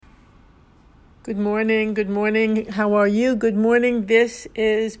Good morning. Good morning. How are you? Good morning. This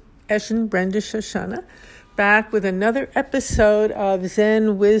is Eshin Brenda Shoshana, back with another episode of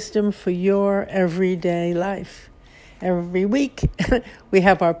Zen Wisdom for your everyday life. Every week, we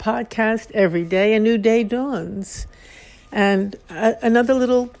have our podcast. Every day, a new day dawns. And another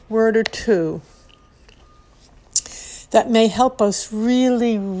little word or two that may help us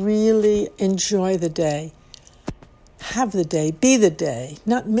really, really enjoy the day. Have the day, be the day,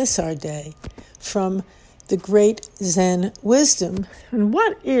 not miss our day. From the great Zen wisdom. And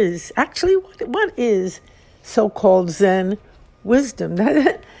what is so-called Zen wisdom?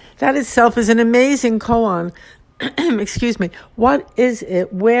 That itself is an amazing koan. Excuse me. What is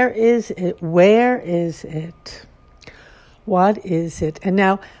it? Where is it? Where is it? What is it? And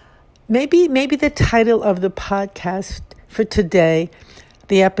now, maybe the title of the podcast for today,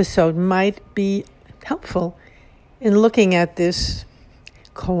 the episode, might be helpful in looking at this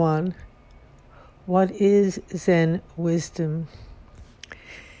koan. What is Zen wisdom?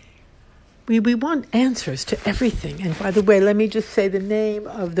 We want answers to everything. And by the way, let me just say the name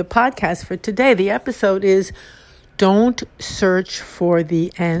of the podcast for today. The episode is Don't Search for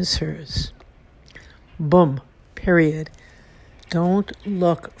the Answers. Boom. Period. Don't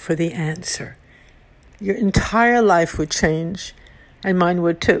look for the answer. Your entire life would change, and mine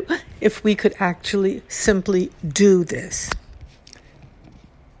would too, if we could actually simply do this.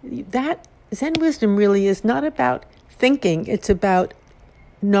 That Zen wisdom really is not about thinking. It's about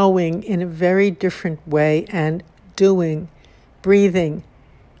knowing in a very different way and doing, breathing,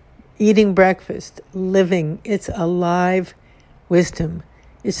 eating breakfast, living. It's alive wisdom.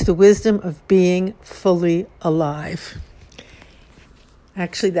 It's the wisdom of being fully alive.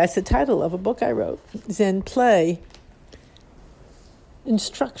 Actually, that's the title of a book I wrote, Zen Play,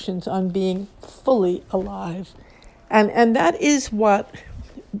 Instructions on Being Fully Alive. And that is what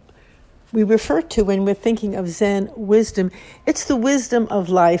we refer to when we're thinking of Zen wisdom. It's the wisdom of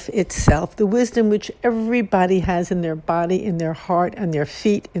life itself, the wisdom which everybody has in their body, in their heart, and their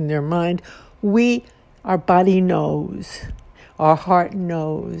feet, in their mind. Our body knows, our heart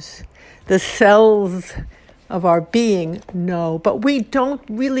knows, the cells of our being know, but we don't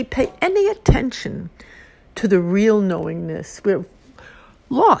really pay any attention to the real knowingness. We're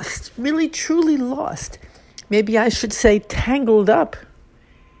lost, really truly lost. Maybe I should say tangled up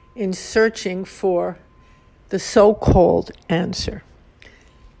in searching for the so-called answer.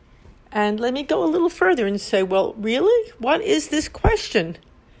 And let me go a little further and say, well, really? What is this question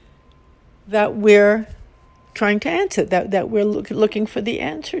that we're trying to answer, that we're looking for the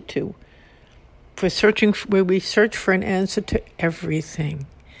answer to? Where we search for an answer to everything.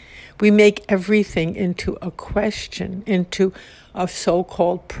 We make everything into a question, into a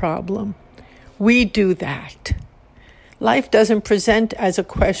so-called problem. We do that. Life doesn't present as a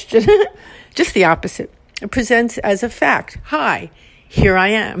question, just the opposite. It presents as a fact. Hi, here I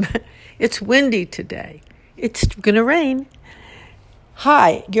am. It's windy today. It's going to rain.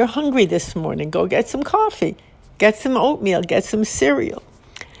 Hi, you're hungry this morning. Go get some coffee. Get some oatmeal. Get some cereal.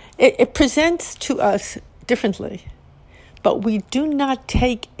 It presents to us differently, but we do not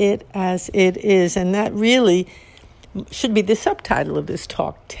take it as it is. And that really should be the subtitle of this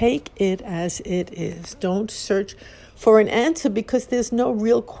talk. Take it as it is. Don't search for an answer because there's no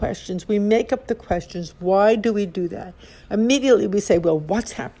real questions. We make up the questions. Why do we do that? Immediately we say, well,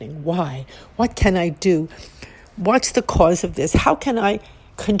 what's happening? Why? What can I do? What's the cause of this? How can I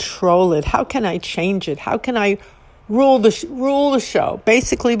control it? How can I change it? How can I rule the show?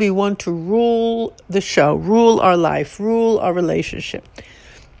 Basically, we want to rule the show, rule our life, rule our relationship.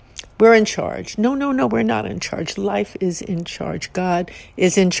 We're in charge. No, we're not in charge. Life is in charge. God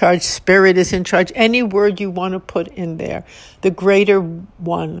is in charge. Spirit is in charge. Any word you want to put in there. The greater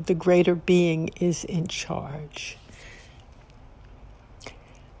one, the greater being is in charge.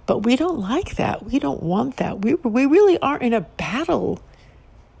 But we don't like that. We don't want that. We really are in a battle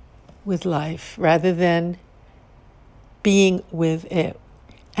with life rather than being with it.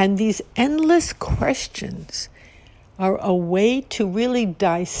 And these endless questions are a way to really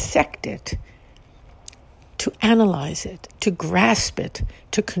dissect it, to analyze it, to grasp it,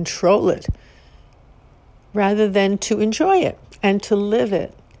 to control it, rather than to enjoy it and to live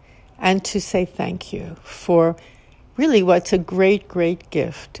it and to say thank you for really what's a great, great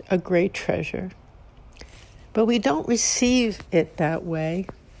gift, a great treasure. But we don't receive it that way.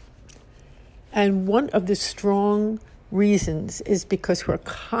 And one of the strong reasons is because we're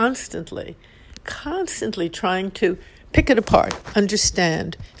constantly trying to pick it apart,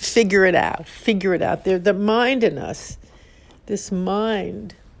 understand, figure it out. The mind in us, this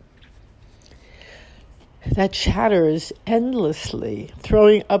mind, that chatters endlessly,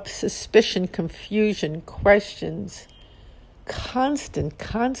 throwing up suspicion, confusion, questions.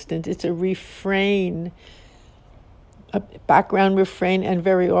 Constant. It's a refrain, a background refrain, and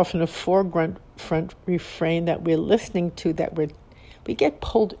very often a foreground refrain that we're listening to, that we get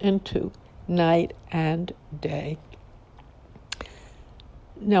pulled into night and day.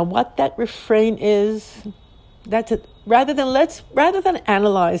 Now, what that refrain is, that's it. Rather than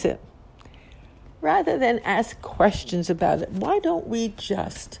analyze it, rather than ask questions about it, why don't we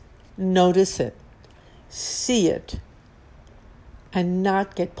just notice it, see it, and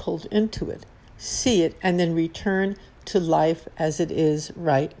not get pulled into it? See it, and then return to life as it is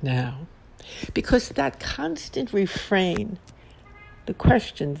right now. Because that constant refrain, the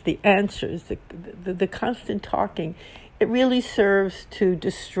questions, the answers, the constant talking, it really serves to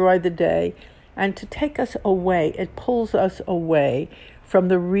destroy the day and to take us away. It pulls us away from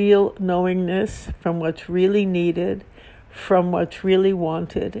the real knowingness, from what's really needed, from what's really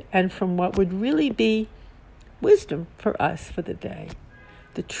wanted, and from what would really be wisdom for us for the day.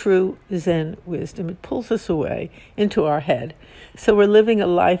 The true Zen wisdom. It pulls us away into our head. So we're living a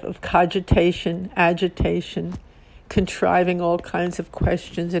life of cogitation, agitation, contriving all kinds of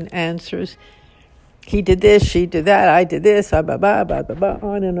questions and answers. He did this, she did that, I did this, on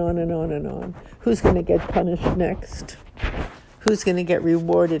and on and on and on. Who's going to get punished next? Who's going to get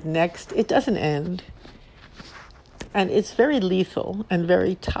rewarded next? It doesn't end. And it's very lethal and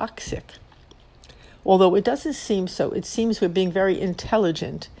very toxic. Although it doesn't seem so. It seems we're being very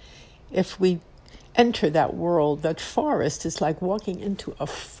intelligent if we enter that world. That forest is like walking into a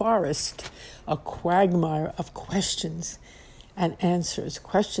forest, a quagmire of questions and answers,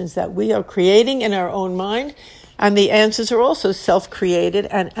 questions that we are creating in our own mind, and the answers are also self-created,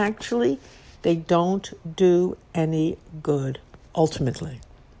 and actually they don't do any good ultimately.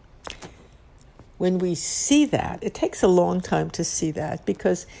 When we see that, it takes a long time to see that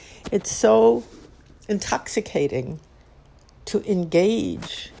because it's so intoxicating to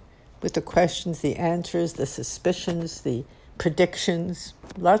engage with the questions, the answers, the suspicions, the predictions,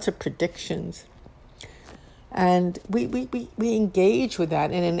 lots of predictions. And we engage with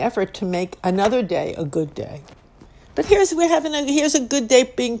that in an effort to make another day a good day. But here's a good day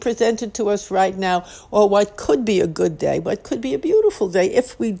being presented to us right now, or what could be a good day, what could be a beautiful day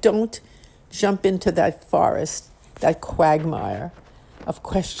if we don't jump into that forest, that quagmire of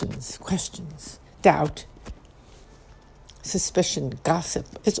questions, doubt, suspicion, gossip.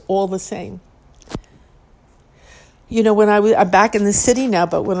 It's all the same. You know, I'm back in the city now,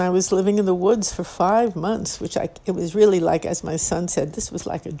 but when I was living in the woods for 5 months, it was really like, as my son said, this was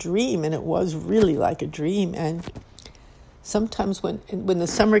like a dream, and it was really like a dream. And sometimes when the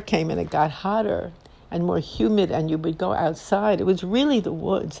summer came and it got hotter and more humid and you would go outside, it was really the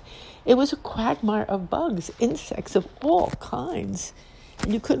woods. It was a quagmire of bugs, insects of all kinds.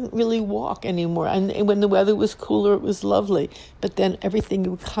 And you couldn't really walk anymore. And when the weather was cooler, it was lovely. But then everything,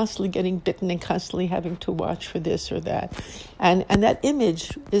 you were constantly getting bitten and constantly having to watch for this or that. And that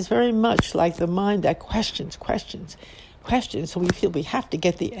image is very much like the mind that questions. So we feel we have to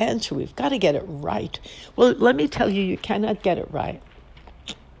get the answer. We've got to get it right. Well, let me tell you, you cannot get it right.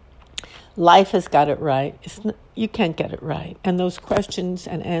 Life has got it right. You can't get it right. And those questions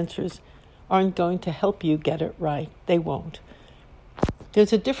and answers aren't going to help you get it right. They won't.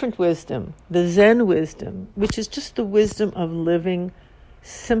 There's a different wisdom, the Zen wisdom, which is just the wisdom of living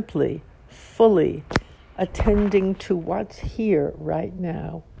simply, fully, attending to what's here right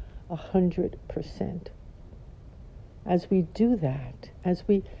now, 100%. As we do that, as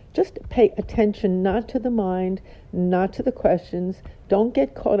we just pay attention not to the mind, not to the questions, don't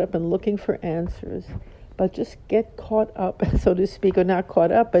get caught up in looking for answers, but just get caught up, so to speak, or not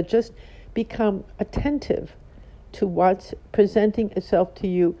caught up, but just become attentive to what's presenting itself to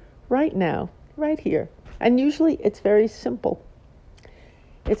you right now, right here. And usually it's very simple.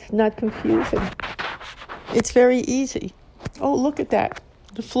 It's not confusing. It's very easy. Oh, look at that.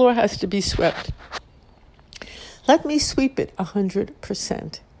 The floor has to be swept. Let me sweep it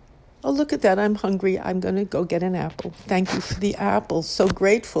 100%. Oh, look at that. I'm hungry. I'm going to go get an apple. Thank you for the apple. So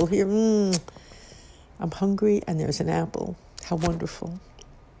grateful here. I'm hungry and there's an apple. How wonderful.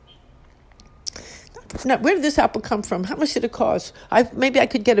 Now, where did this apple come from? How much did it cost? Maybe I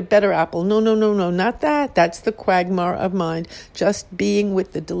could get a better apple. No, not that. That's the quagmire of mind. Just being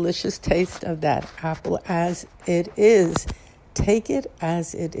with the delicious taste of that apple as it is. Take it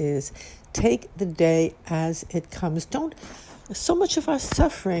as it is. Take the day as it comes. So much of our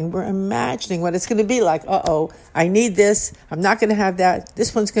suffering, we're imagining what it's going to be like. I need this. I'm not going to have that.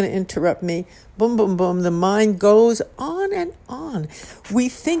 This one's going to interrupt me. Boom, boom, boom. The mind goes on and on. We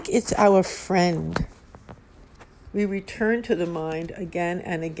think it's our friend. we return to the mind again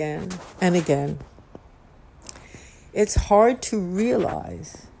and again and again. It's hard to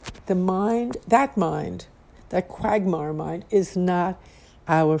realize that quagmire mind, is not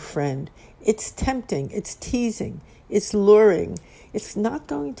our friend. It's tempting, it's teasing, it's luring. It's not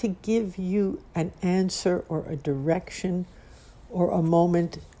going to give you an answer or a direction or a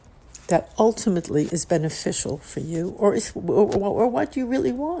moment that ultimately is beneficial for you or what you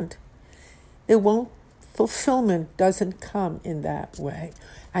really want. Fulfillment doesn't come in that way.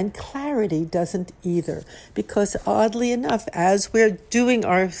 And clarity doesn't either. Because oddly enough, as we're doing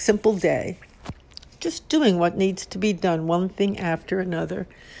our simple day, just doing what needs to be done, one thing after another,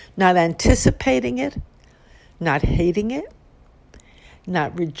 not anticipating it, not hating it,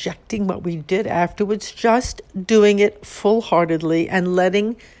 not rejecting what we did afterwards, just doing it full-heartedly and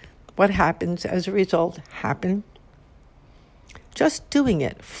letting what happens as a result happen. Just doing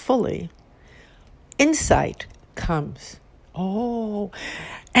it fully. Insight comes.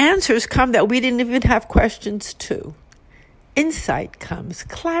 Answers come that we didn't even have questions to. Insight comes.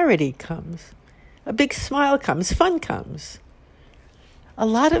 Clarity comes. A big smile comes. Fun comes. A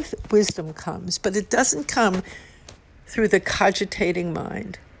lot of wisdom comes, but it doesn't come through the cogitating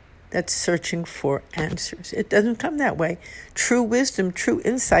mind that's searching for answers. It doesn't come that way. True wisdom, true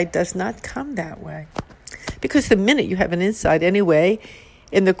insight does not come that way. Because the minute you have an insight anyway,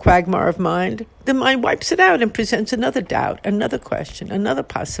 in the quagmire of mind, the mind wipes it out and presents another doubt, another question, another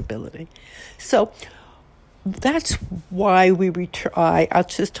possibility. So that's why I'll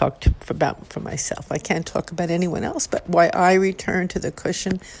just talk for myself. I can't talk about anyone else, but why I return to the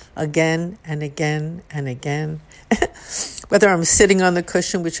cushion again and again and again. Whether I'm sitting on the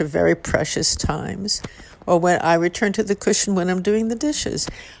cushion, which are very precious times, or when I return to the cushion when I'm doing the dishes.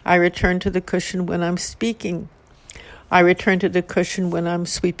 I return to the cushion when I'm speaking. I return to the cushion when I'm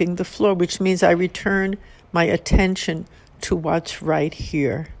sweeping the floor, which means I return my attention to what's right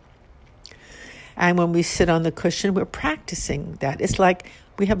here. And when we sit on the cushion, we're practicing that. It's like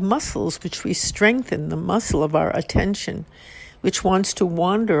we have muscles which we strengthen, the muscle of our attention, which wants to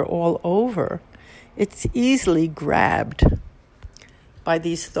wander all over. It's easily grabbed by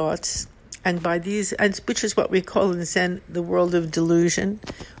these thoughts and by these, which is what we call in Zen the world of delusion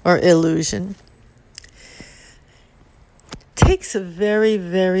or illusion. Takes a very,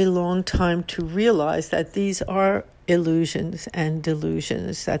 very long time to realize that these are illusions and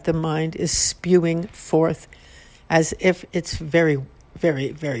delusions that the mind is spewing forth as if it's very,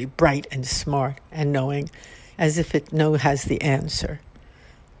 very, very bright and smart and knowing, as if it has the answer.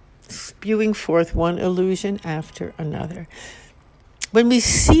 Spewing forth one illusion after another. When we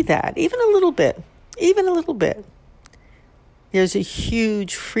see that, even a little bit, there's a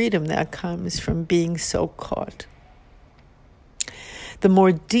huge freedom that comes from being so caught. The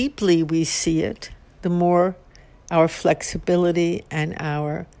more deeply we see it, the more our flexibility and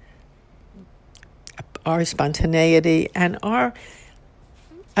our spontaneity and our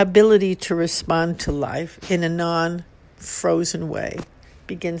ability to respond to life in a non-frozen way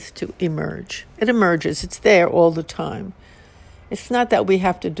begins to emerge. It emerges. It's there all the time. It's not that we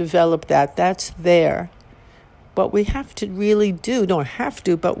have to develop that. That's there. What we have to really do,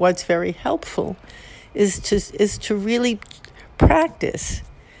 but what's very helpful is to really practice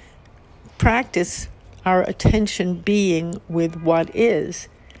our attention being with what is.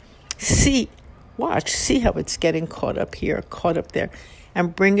 See how it's getting caught up here, caught up there,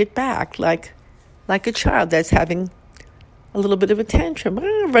 and bring it back like a child that's having a little bit of a tantrum,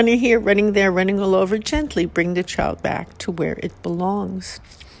 running here, running there, running all over. Gently bring the child back to where it belongs.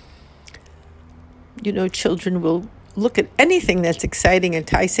 Children will look at anything that's exciting,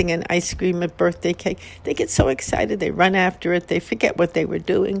 enticing, an ice cream, a birthday cake. They get so excited, they run after it. They forget what they were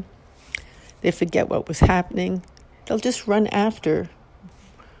doing. They forget what was happening. They'll just run after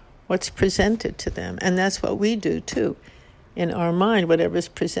what's presented to them. And that's what we do too. In our mind, whatever is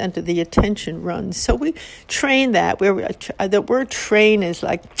presented, the attention runs. So we train that. The word train is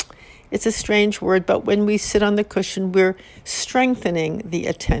it's a strange word, but when we sit on the cushion, we're strengthening the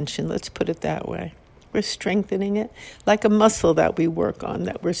attention. Let's put it that way. We're strengthening it like a muscle that we work on,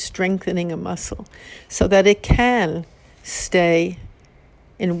 that we're strengthening a muscle so that it can stay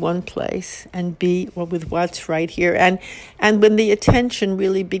in one place and be with what's right here. And when the attention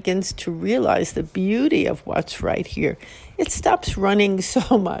really begins to realize the beauty of what's right here, it stops running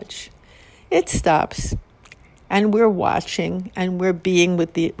so much. It stops. And we're watching and we're being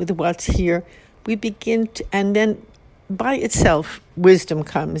with what's here. We begin to, and then by itself, wisdom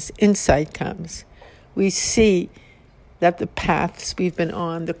comes, insight comes. We see that the paths we've been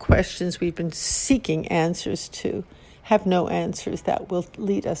on, the questions we've been seeking answers to, have no answers that will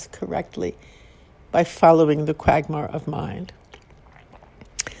lead us correctly by following the quagmire of mind.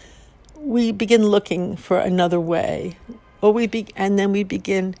 We begin looking for another way, and then we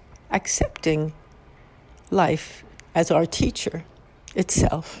begin accepting life as our teacher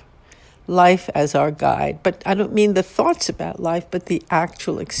itself, life as our guide. But I don't mean the thoughts about life, but the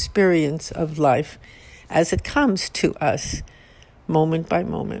actual experience of life as it comes to us moment by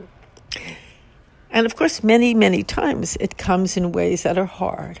moment. And of course, many, many times it comes in ways that are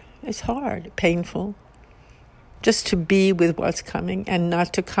hard. It's hard, painful, just to be with what's coming and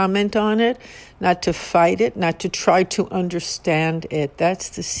not to comment on it, not to fight it, not to try to understand it. That's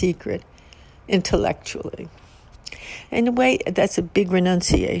the secret, intellectually. In a way, that's a big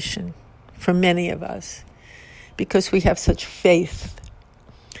renunciation for many of us because we have such faith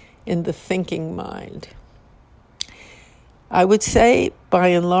in the thinking mind. I would say, by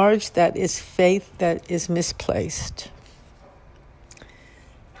and large, that is faith that is misplaced.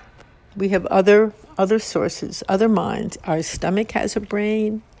 We have other sources, other minds. Our stomach has a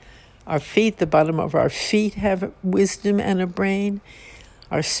brain. Our feet, the bottom of our feet, have wisdom and a brain.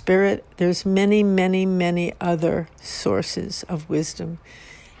 Our spirit, there's many, many, many other sources of wisdom.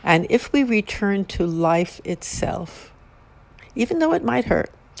 And if we return to life itself, even though it might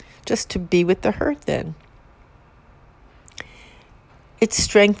hurt, just to be with the hurt then, it's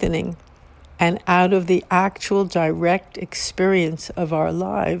strengthening. And out of the actual direct experience of our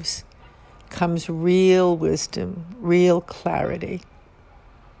lives comes real wisdom, real clarity.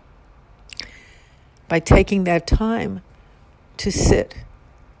 By taking that time to sit,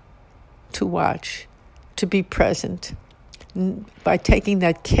 to watch, to be present, by taking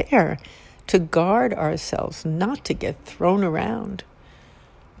that care to guard ourselves, not to get thrown around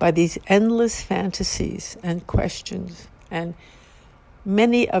by these endless fantasies and questions. And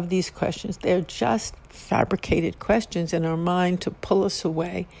many of these questions, they're just fabricated questions in our mind to pull us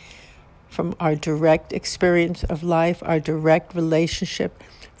away from our direct experience of life, our direct relationship,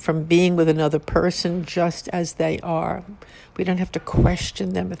 from being with another person just as they are. We don't have to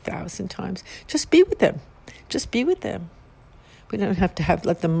question them 1,000 times. Just be with them. Just be with them. We don't have to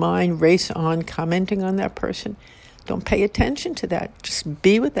let the mind race on commenting on that person. Don't pay attention to that. Just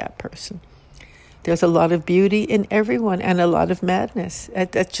be with that person. There's a lot of beauty in everyone and a lot of madness.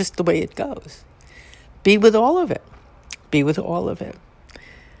 That's just the way it goes. Be with all of it. Be with all of it.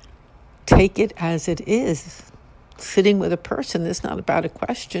 Take it as it is. Sitting with a person is not about a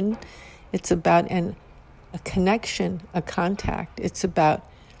question. It's about a connection, a contact. It's about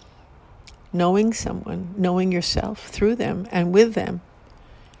knowing someone, knowing yourself through them and with them.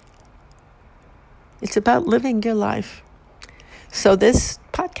 It's about living your life. So this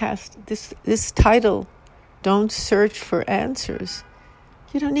podcast, this title, Don't Search for Answers.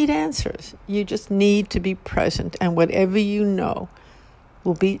 You don't need answers. You just need to be present. And whatever you know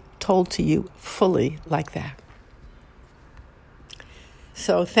will be told to you fully like that.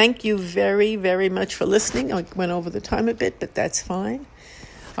 So thank you very, very much for listening. I went over the time a bit, but that's fine.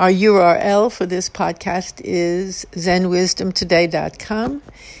 Our URL for this podcast is zenwisdomtoday.com.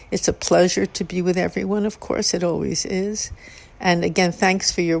 It's a pleasure to be with everyone. Of course, it always is. And again,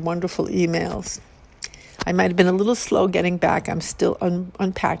 thanks for your wonderful emails. I might have been a little slow getting back. I'm still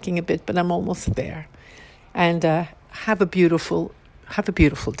unpacking a bit, but I'm almost there. And have a beautiful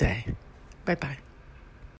day. Bye-bye.